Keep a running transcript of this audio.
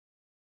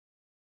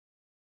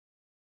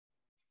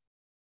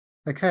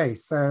Okay,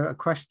 so a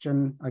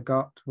question I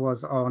got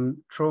was on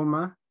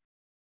trauma,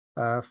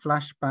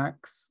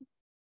 flashbacks.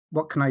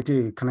 What can I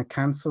do? Can I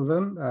cancel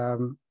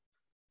them?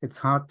 It's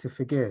hard to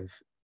forgive.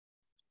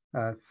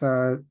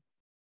 So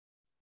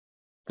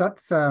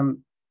that's my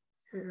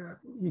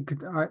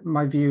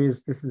view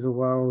is this is a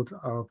world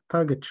of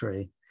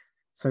purgatory.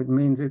 So it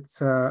means it's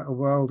a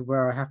world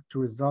where I have to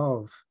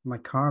resolve my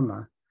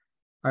karma.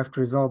 I have to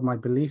resolve my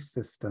belief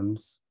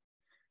systems.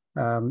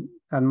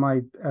 And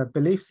my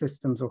belief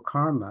systems or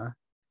karma,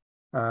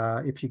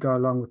 if you go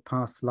along with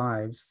past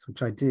lives,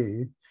 which I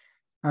do,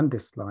 and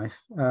this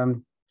life,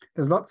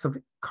 there's lots of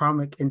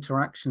karmic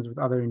interactions with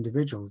other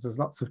individuals. There's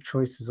lots of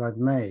choices I've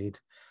made,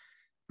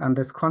 and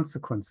there's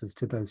consequences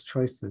to those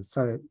choices.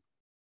 So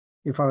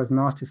if I was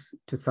nasty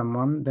to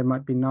someone, they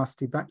might be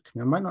nasty back to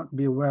me. I might not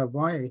be aware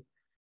why,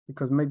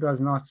 because maybe I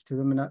was nasty to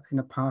them in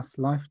a past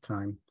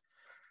lifetime.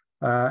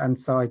 And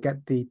so I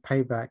get the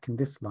payback in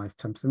this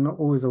lifetime. So I'm not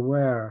always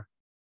aware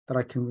that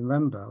I can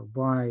remember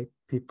why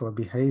people are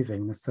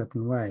behaving in a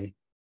certain way.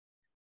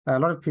 A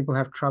lot of people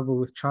have trouble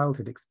with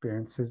childhood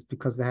experiences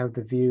because they have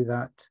the view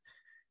that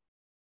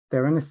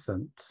they're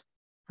innocent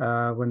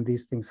when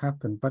these things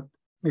happen. But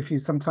if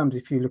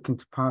you look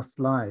into past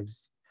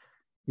lives,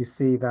 you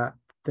see that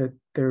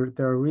there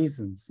are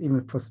reasons,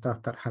 even for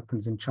stuff that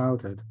happens in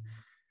childhood.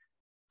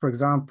 For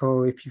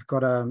example, if you've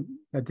got a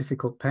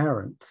difficult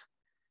parent,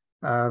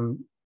 and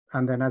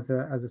then as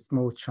a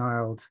small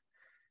child,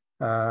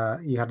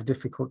 you had a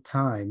difficult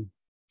time,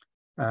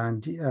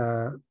 and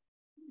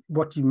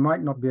what you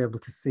might not be able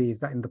to see is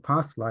that in the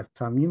past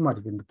lifetime, you might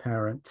have been the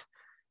parent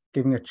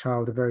giving a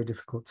child a very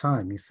difficult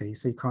time, you see,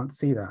 so you can't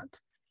see that.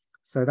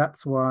 So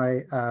that's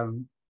why a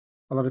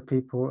lot of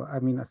people, I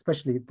mean,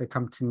 especially they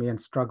come to me and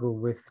struggle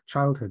with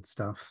childhood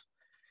stuff.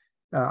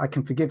 I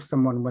can forgive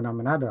someone when I'm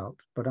an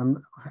adult, but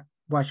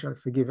why should I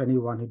forgive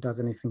anyone who does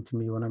anything to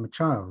me when I'm a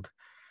child?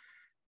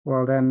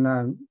 Well, then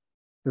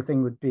the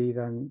thing would be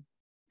then,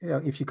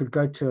 if you could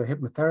go to a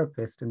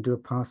hypnotherapist and do a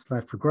past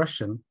life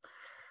regression,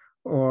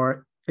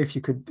 or if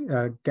you could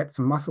get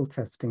some muscle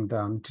testing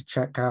done to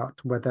check out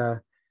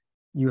whether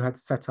you had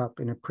set up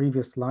in a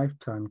previous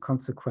lifetime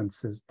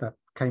consequences that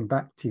came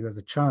back to you as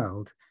a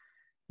child,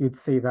 you'd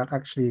see that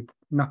actually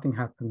nothing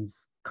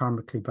happens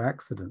karmically by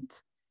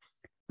accident.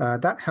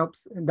 That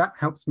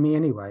helps me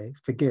anyway,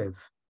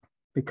 forgive,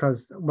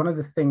 because one of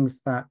the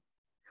things that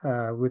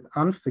with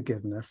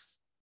unforgiveness,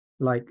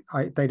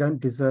 they don't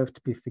deserve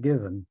to be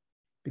forgiven,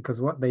 because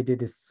what they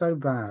did is so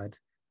bad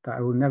that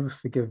I will never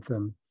forgive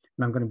them,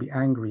 and I'm going to be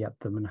angry at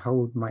them and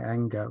hold my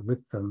anger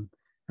with them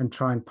and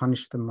try and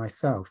punish them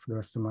myself for the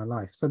rest of my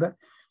life. So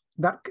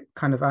that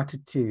kind of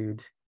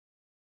attitude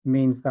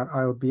means that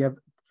I'll be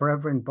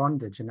forever in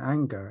bondage and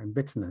anger and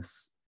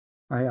bitterness.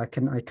 I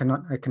can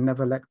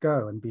never let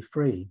go and be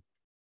free.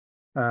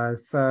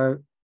 So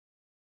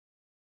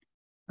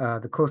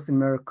the Course in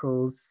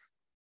Miracles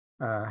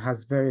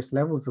has various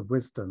levels of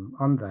wisdom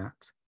on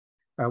that.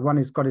 One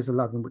is God is a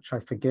love in which I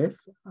forgive.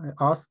 I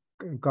ask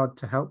God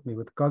to help me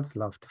with God's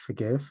love to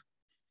forgive.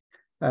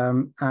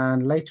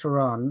 And later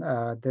on,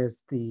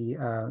 there's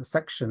the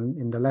section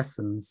in the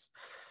lessons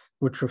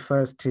which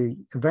refers to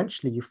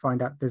eventually you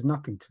find out there's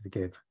nothing to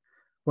forgive.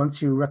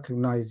 Once you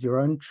recognize your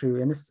own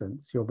true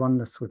innocence, your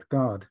oneness with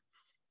God,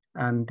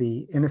 and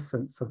the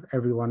innocence of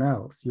everyone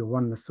else, your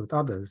oneness with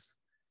others,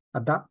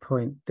 at that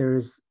point, there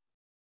is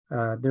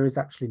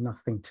actually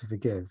nothing to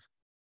forgive.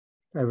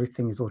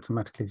 Everything is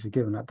automatically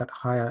forgiven at that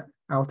higher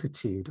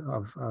altitude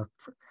of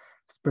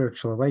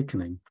spiritual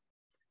awakening.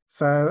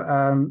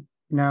 So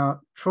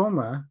now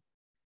trauma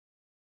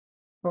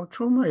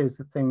is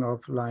a thing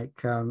of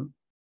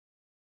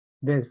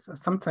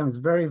there's sometimes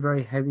very,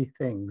 very heavy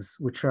things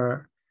which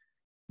are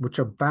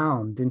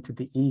bound into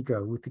the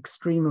ego with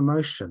extreme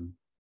emotion,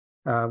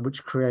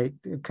 which can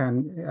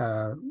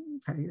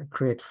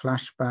create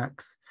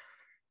flashbacks,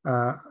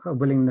 a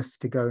willingness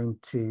to go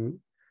into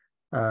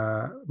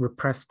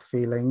repressed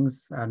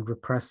feelings and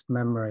repressed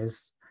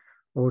memories,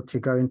 or to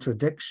go into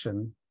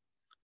addiction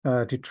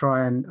to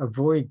try and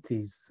avoid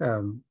these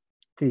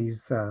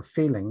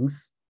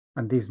feelings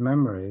and these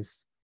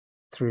memories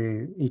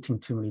through eating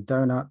too many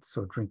donuts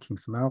or drinking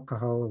some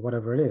alcohol or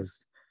whatever it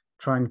is.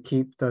 Try and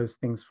keep those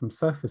things from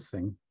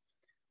surfacing.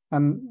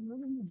 And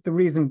the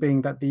reason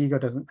being that the ego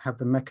doesn't have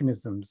the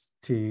mechanisms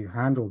to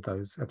handle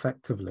those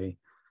effectively.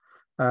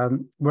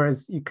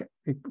 Whereas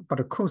but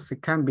of course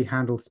it can be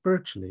handled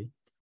spiritually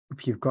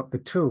if you've got the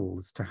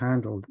tools to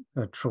handle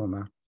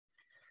trauma.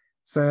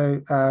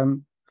 So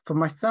for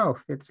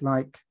myself, it's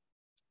like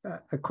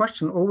a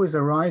question always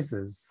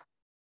arises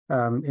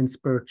in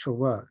spiritual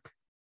work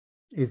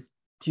is,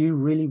 do you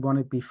really want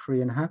to be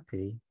free and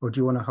happy, or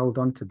do you want to hold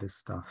on to this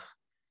stuff?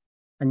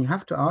 And you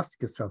have to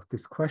ask yourself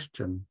this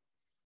question.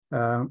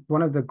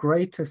 One of the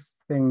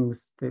greatest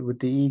things with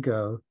the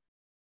ego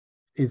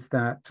is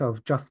that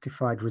of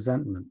justified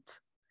resentment.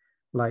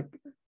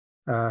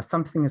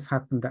 Something has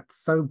happened that's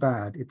so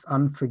bad, it's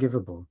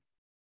unforgivable.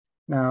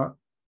 Now,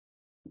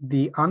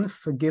 the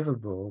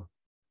unforgivable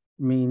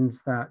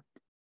means that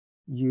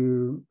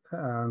you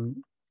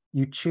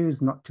you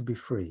choose not to be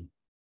free.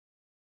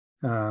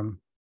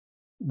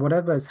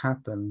 Whatever has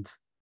happened,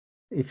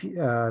 if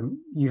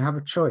you have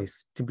a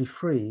choice to be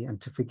free and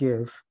to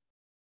forgive,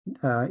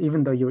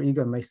 even though your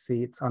ego may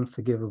see it's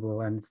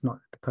unforgivable and it's not,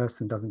 the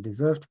person doesn't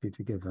deserve to be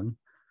forgiven,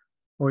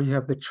 or you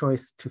have the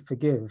choice to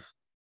forgive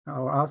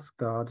or ask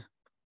God,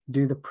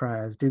 do the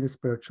prayers, do the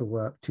spiritual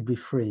work to be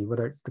free,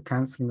 whether it's the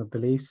cancelling of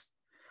beliefs,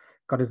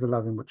 God is the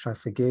love in which I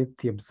forgive,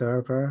 the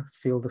observer,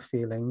 feel the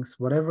feelings,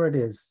 whatever it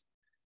is,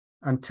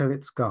 until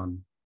it's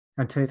gone,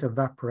 until it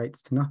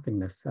evaporates to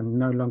nothingness and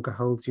no longer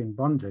holds you in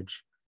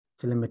bondage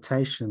to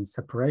limitation,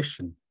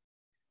 separation.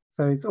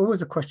 So it's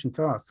always a question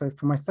to ask. So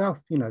for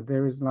myself,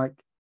 there is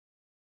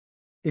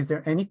is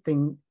there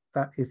anything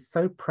that is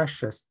so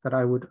precious that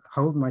I would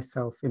hold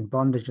myself in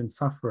bondage and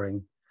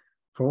suffering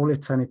for all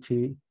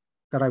eternity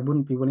that I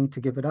wouldn't be willing to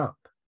give it up?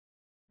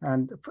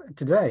 And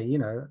today,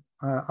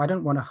 I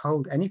don't want to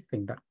hold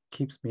anything that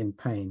keeps me in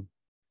pain.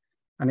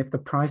 And if the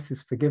price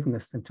is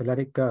forgiveness and to let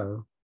it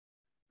go,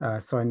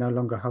 so I no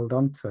longer hold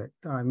on to it,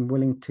 I'm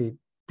willing to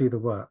do the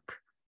work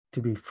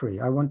to be free.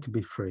 I want to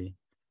be free.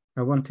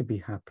 I want to be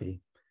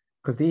happy.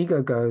 Because the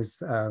ego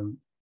goes,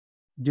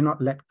 do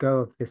not let go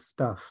of this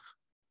stuff,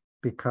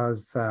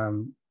 because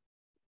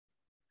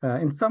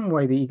in some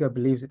way the ego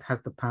believes it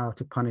has the power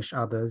to punish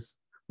others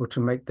or to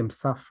make them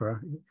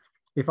suffer.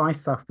 If I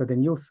suffer,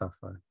 then you'll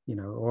suffer,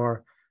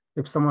 or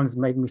if someone has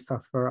made me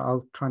suffer,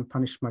 I'll try and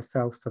punish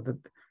myself so that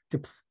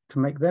to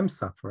make them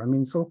suffer. I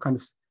mean, it's all kind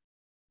of,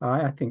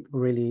 I think,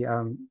 really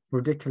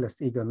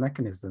ridiculous ego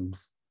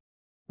mechanisms.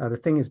 The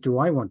thing is, do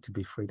I want to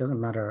be free? It doesn't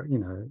matter,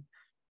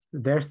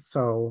 their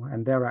soul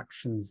and their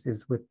actions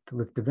is with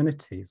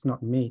divinity. It's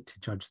not me to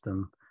judge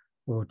them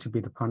or to be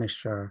the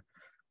punisher,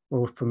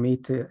 or for me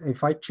to,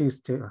 if I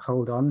choose to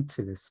hold on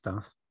to this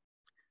stuff.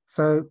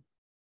 So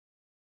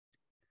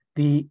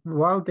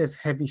while there's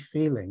heavy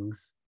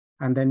feelings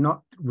and they're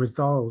not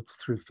resolved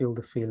through feel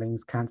the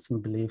feelings,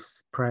 cancelling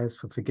beliefs, prayers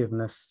for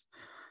forgiveness,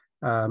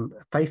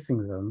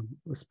 facing them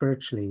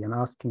spiritually and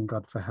asking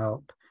God for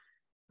help,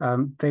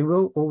 they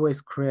will always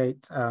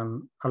create a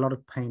lot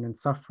of pain and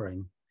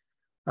suffering.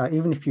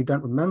 Even if you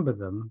don't remember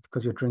them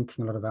because you're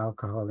drinking a lot of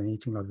alcohol and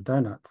eating a lot of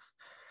donuts,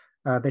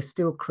 they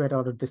still create a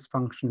lot of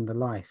dysfunction in the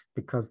life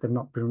because they've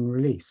not been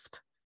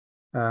released.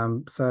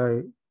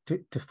 So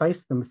to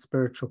face them with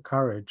spiritual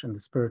courage and the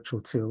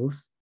spiritual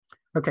tools.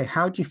 Okay,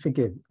 how do you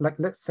forgive? Like,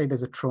 let's say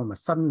there's a trauma.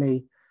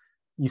 Suddenly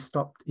you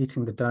stop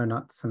eating the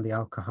donuts and the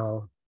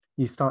alcohol.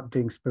 You start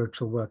doing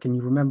spiritual work and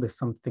you remember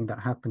something that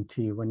happened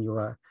to you when you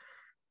were,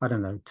 I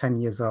don't know, 10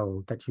 years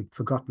old that you'd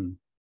forgotten.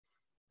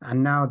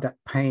 And now that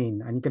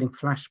pain, and you're getting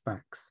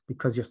flashbacks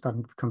because you're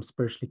starting to become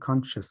spiritually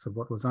conscious of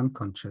what was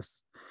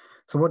unconscious.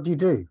 So what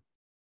do?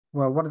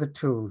 Well, what are the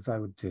tools I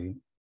would do?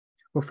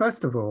 Well,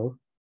 first of all,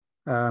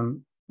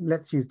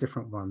 let's use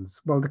different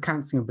ones. Well, the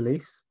cancelling of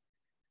beliefs.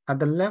 At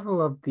the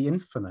level of the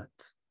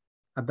infinite,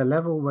 at the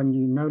level when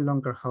you no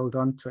longer hold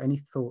on to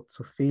any thoughts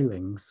or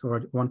feelings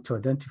or want to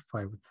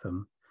identify with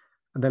them,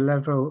 at the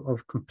level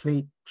of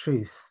complete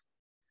truth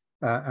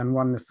and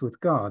oneness with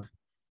God,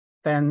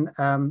 then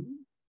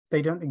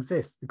they don't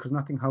exist because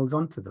nothing holds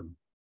on to them.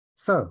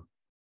 So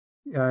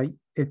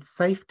it's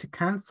safe to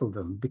cancel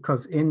them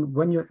because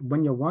when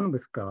you're one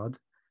with God,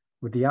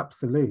 with the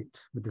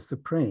absolute, with the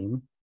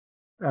supreme,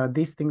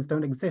 these things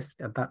don't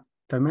exist at that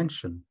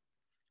dimension.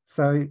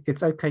 So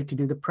it's okay to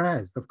do the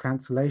prayers of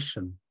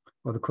cancellation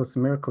or the Course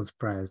in Miracles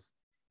prayers.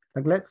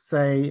 Like, let's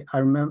say I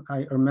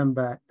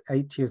remember at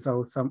 8 years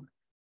old,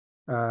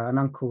 an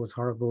uncle was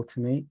horrible to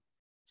me.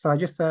 So I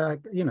just say,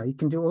 you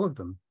can do all of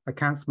them. I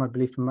cancel my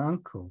belief in my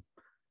uncle.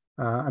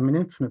 I'm an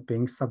infinite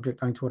being subject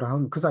only to what I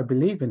hold. Because I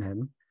believe in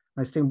him,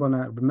 I still want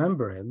to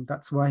remember him.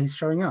 That's why he's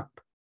showing up.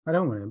 I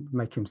don't want to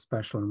make him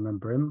special and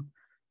remember him.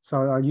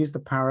 So I'll use the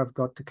power of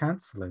God to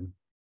cancel him,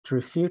 to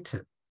refute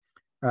it.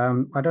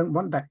 I don't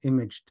want that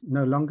image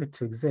no longer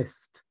to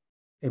exist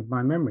in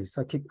my memory.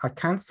 So I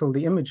cancel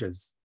the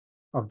images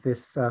of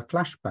this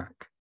flashback.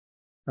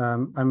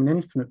 I'm an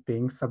infinite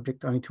being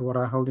subject only to what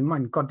I hold in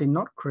mind. God did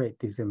not create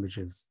these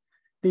images.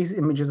 These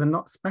images are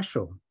not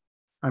special.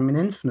 I'm an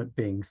infinite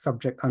being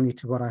subject only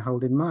to what I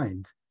hold in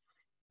mind.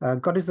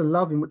 God is the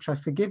love in which I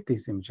forgive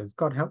these images.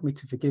 God help me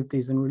to forgive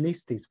these and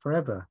release these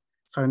forever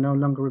so I no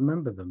longer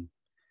remember them.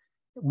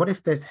 What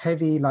if there's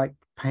heavy like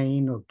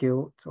pain or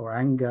guilt or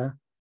anger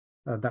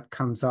that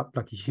comes up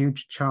like a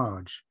huge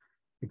charge,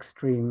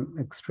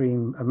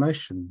 extreme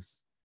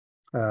emotions,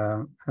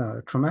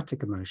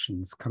 traumatic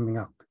emotions coming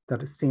up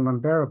that seem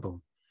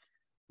unbearable?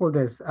 Well,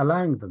 there's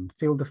allowing them,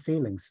 feel the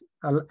feelings,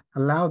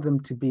 allow them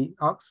to be,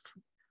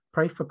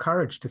 pray for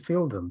courage to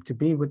feel them, to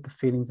be with the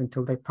feelings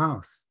until they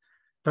pass.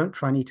 Don't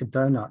try and eat a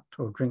donut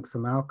or drink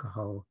some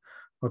alcohol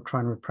or try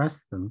and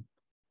repress them.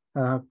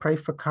 Pray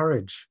for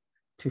courage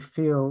to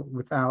feel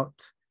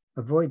without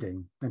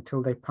avoiding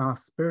until they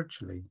pass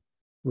spiritually,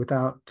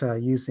 without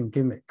using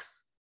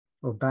gimmicks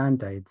or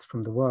band-aids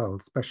from the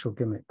world, special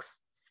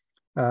gimmicks.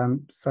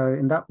 So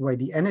in that way,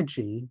 the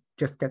energy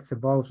just gets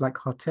evolved like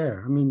hot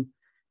air. I mean,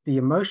 the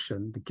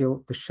emotion, the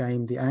guilt, the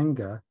shame, the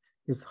anger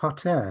is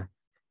hot air.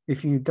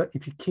 If you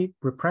keep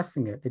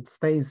repressing it, it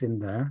stays in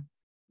there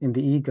in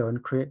the ego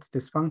and creates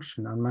dysfunction,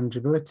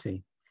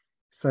 unmanageability.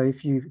 So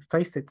if you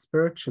face it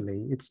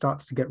spiritually, it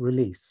starts to get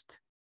released.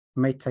 It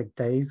may take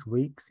days,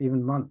 weeks,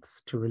 even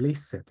months to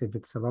release it if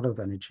it's a lot of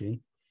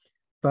energy.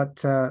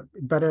 But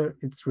better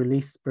it's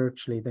released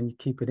spiritually than you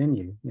keep it in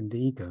you, in the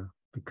ego,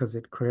 because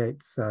it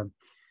creates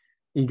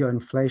ego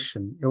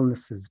inflation,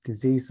 illnesses,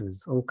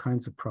 diseases, all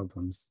kinds of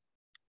problems,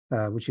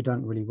 which you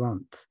don't really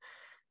want.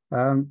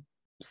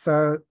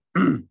 So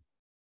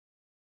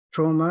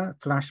trauma,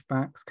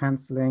 flashbacks,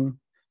 canceling,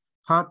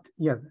 heart,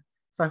 yeah.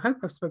 So I hope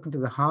I've spoken to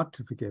the hard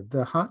to forgive.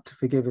 The hard to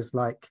forgive is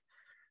like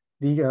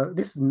the ego.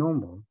 This is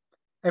normal.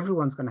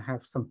 Everyone's going to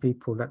have some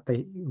people that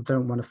they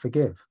don't want to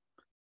forgive.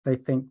 They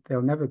think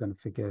they're never going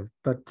to forgive.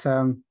 But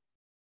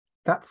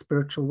that's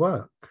spiritual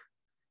work.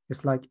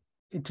 It's like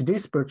to do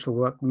spiritual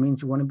work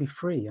means you want to be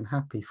free and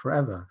happy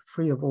forever,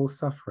 free of all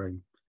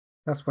suffering.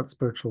 That's what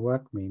spiritual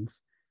work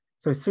means.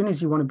 So as soon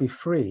as you want to be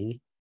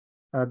free,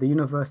 the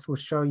universe will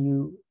show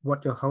you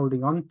what you're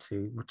holding on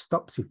to, which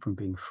stops you from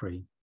being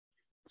free.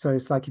 So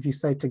it's like if you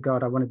say to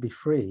God, I want to be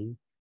free,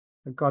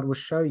 God will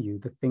show you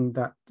the thing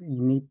that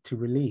you need to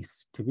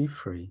release to be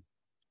free.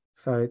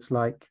 So it's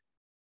like,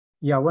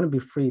 yeah, I want to be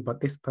free, but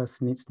this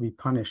person needs to be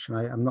punished, and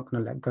I'm not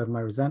going to let go of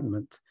my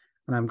resentment,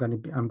 and I'm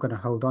going to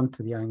hold on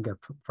to the anger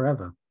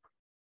forever.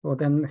 Well,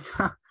 then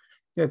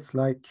it's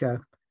like,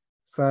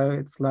 so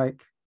it's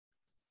like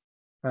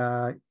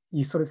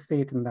you sort of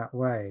see it in that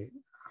way,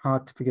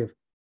 hard to forgive.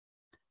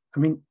 I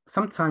mean,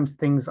 sometimes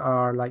things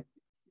are like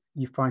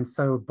you find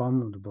so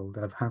abominable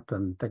that have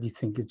happened that you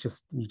think you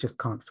just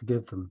can't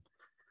forgive them.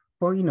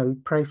 Well, you know,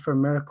 pray for a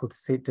miracle to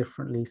see it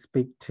differently,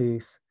 speak to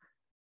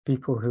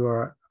people who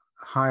are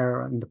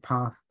higher in the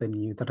path than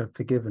you that have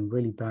forgiven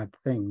really bad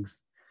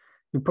things.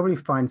 You probably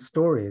find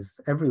stories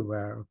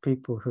everywhere of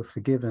people who have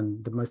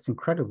forgiven the most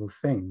incredible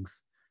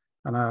things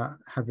and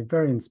have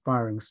very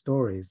inspiring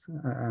stories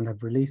and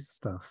have released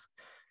stuff.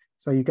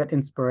 So you get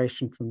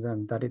inspiration from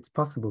them that it's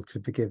possible to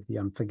forgive the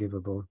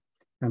unforgivable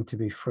and to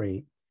be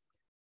free.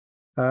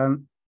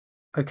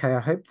 Okay, I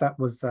hope that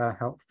was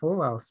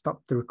helpful. I'll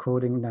stop the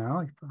recording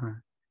now.